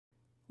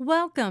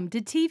Welcome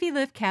to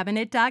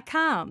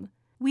TVLiftCabinet.com.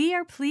 We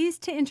are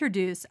pleased to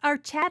introduce our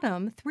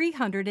Chatham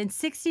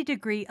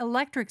 360-degree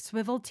electric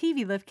swivel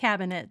TV lift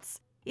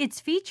cabinets. Its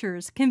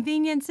features,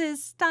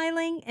 conveniences,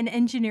 styling, and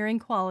engineering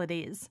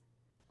qualities.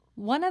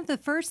 One of the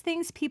first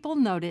things people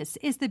notice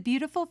is the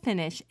beautiful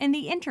finish and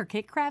the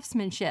intricate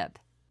craftsmanship.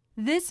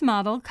 This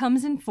model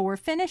comes in 4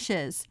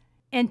 finishes: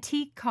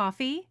 antique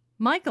coffee,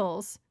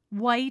 Michaels,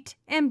 white,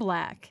 and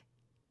black.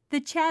 The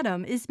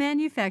Chatham is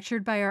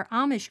manufactured by our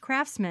Amish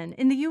craftsmen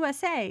in the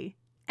USA.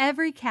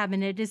 Every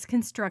cabinet is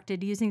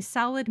constructed using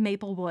solid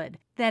maple wood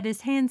that is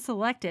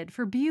hand-selected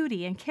for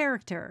beauty and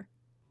character.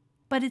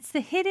 But it's the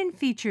hidden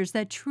features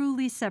that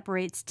truly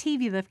separates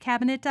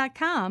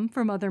TVLiftCabinet.com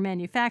from other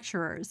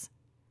manufacturers.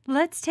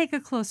 Let's take a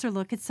closer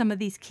look at some of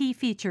these key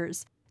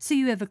features so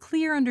you have a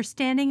clear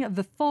understanding of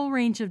the full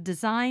range of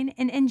design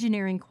and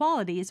engineering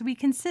qualities we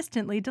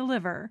consistently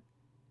deliver.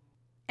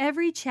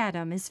 Every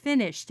Chatham is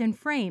finished and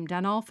framed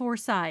on all 4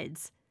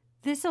 sides.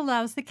 This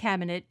allows the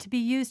cabinet to be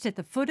used at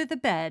the foot of the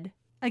bed,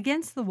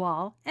 against the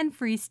wall, and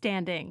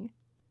freestanding.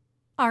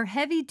 Our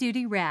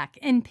heavy-duty rack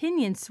and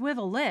pinion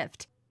swivel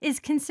lift is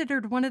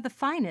considered one of the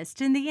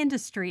finest in the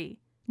industry.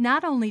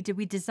 Not only do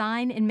we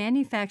design and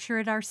manufacture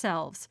it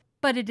ourselves,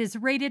 but it is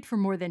rated for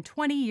more than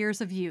 20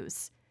 years of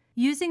use.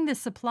 Using the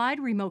supplied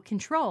remote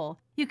control,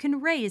 you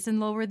can raise and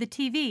lower the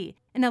TV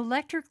and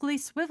electrically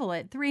swivel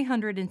it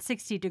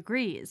 360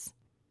 degrees.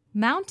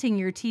 Mounting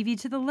your TV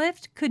to the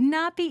lift could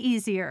not be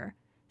easier.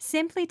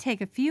 Simply take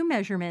a few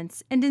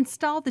measurements and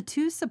install the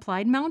 2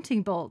 supplied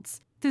mounting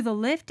bolts through the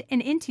lift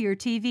and into your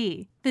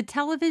TV. The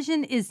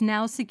television is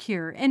now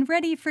secure and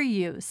ready for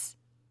use.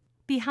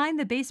 Behind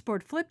the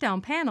baseboard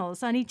flip-down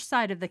panels on each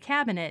side of the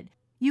cabinet,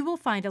 you will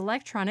find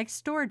electronic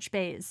storage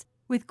bays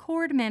with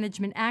cord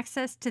management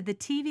access to the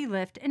TV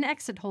lift and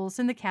exit holes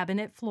in the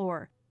cabinet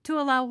floor to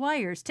allow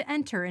wires to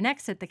enter and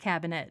exit the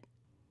cabinet.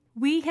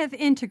 We have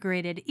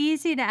integrated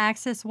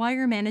easy-to-access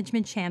wire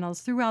management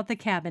channels throughout the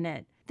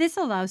cabinet. This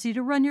allows you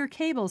to run your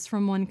cables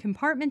from one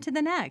compartment to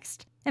the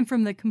next, and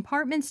from the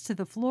compartments to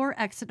the floor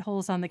exit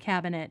holes on the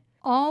cabinet.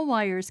 All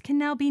wires can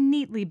now be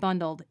neatly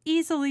bundled,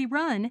 easily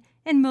run,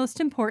 and most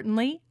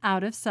importantly,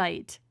 out of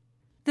sight.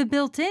 The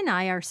built-in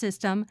IR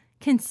system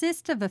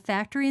consists of a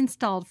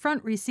factory-installed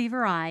front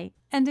receiver eye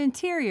and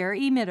interior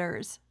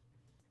emitters.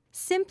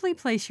 Simply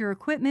place your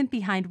equipment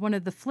behind one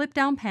of the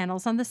flip-down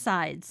panels on the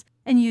sides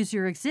and use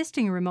your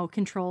existing remote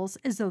controls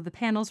as though the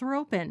panels were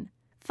open.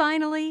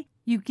 Finally,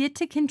 you get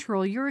to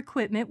control your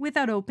equipment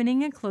without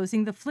opening and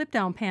closing the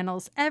flip-down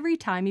panels every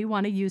time you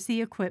want to use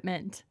the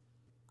equipment.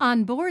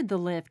 On board the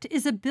lift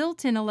is a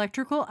built-in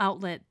electrical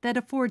outlet that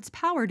affords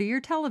power to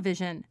your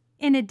television.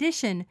 In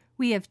addition,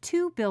 we have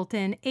 2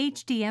 built-in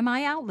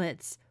HDMI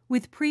outlets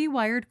with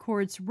pre-wired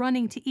cords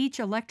running to each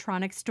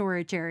electronic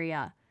storage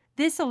area.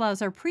 This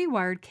allows our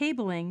pre-wired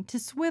cabling to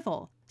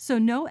swivel, so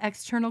no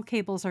external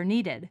cables are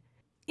needed.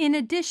 In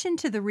addition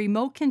to the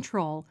remote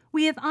control,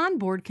 we have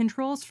onboard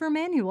controls for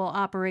manual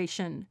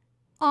operation.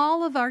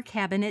 All of our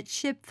cabinets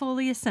ship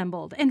fully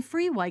assembled, and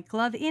free white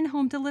glove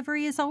in-home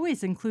delivery is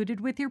always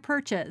included with your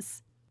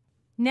purchase.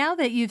 Now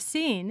that you've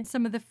seen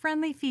some of the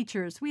friendly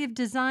features we have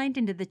designed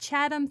into the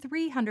Chatham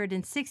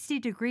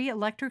 360-degree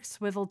electric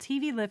swivel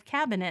TV lift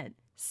cabinet,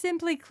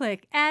 simply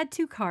click Add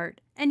to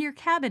Cart, and your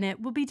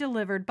cabinet will be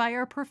delivered by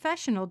our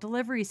professional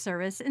delivery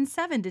service in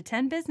 7 to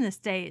 10 business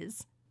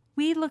days.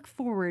 We look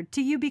forward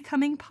to you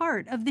becoming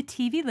part of the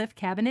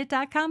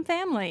TVLiftCabinet.com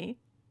family.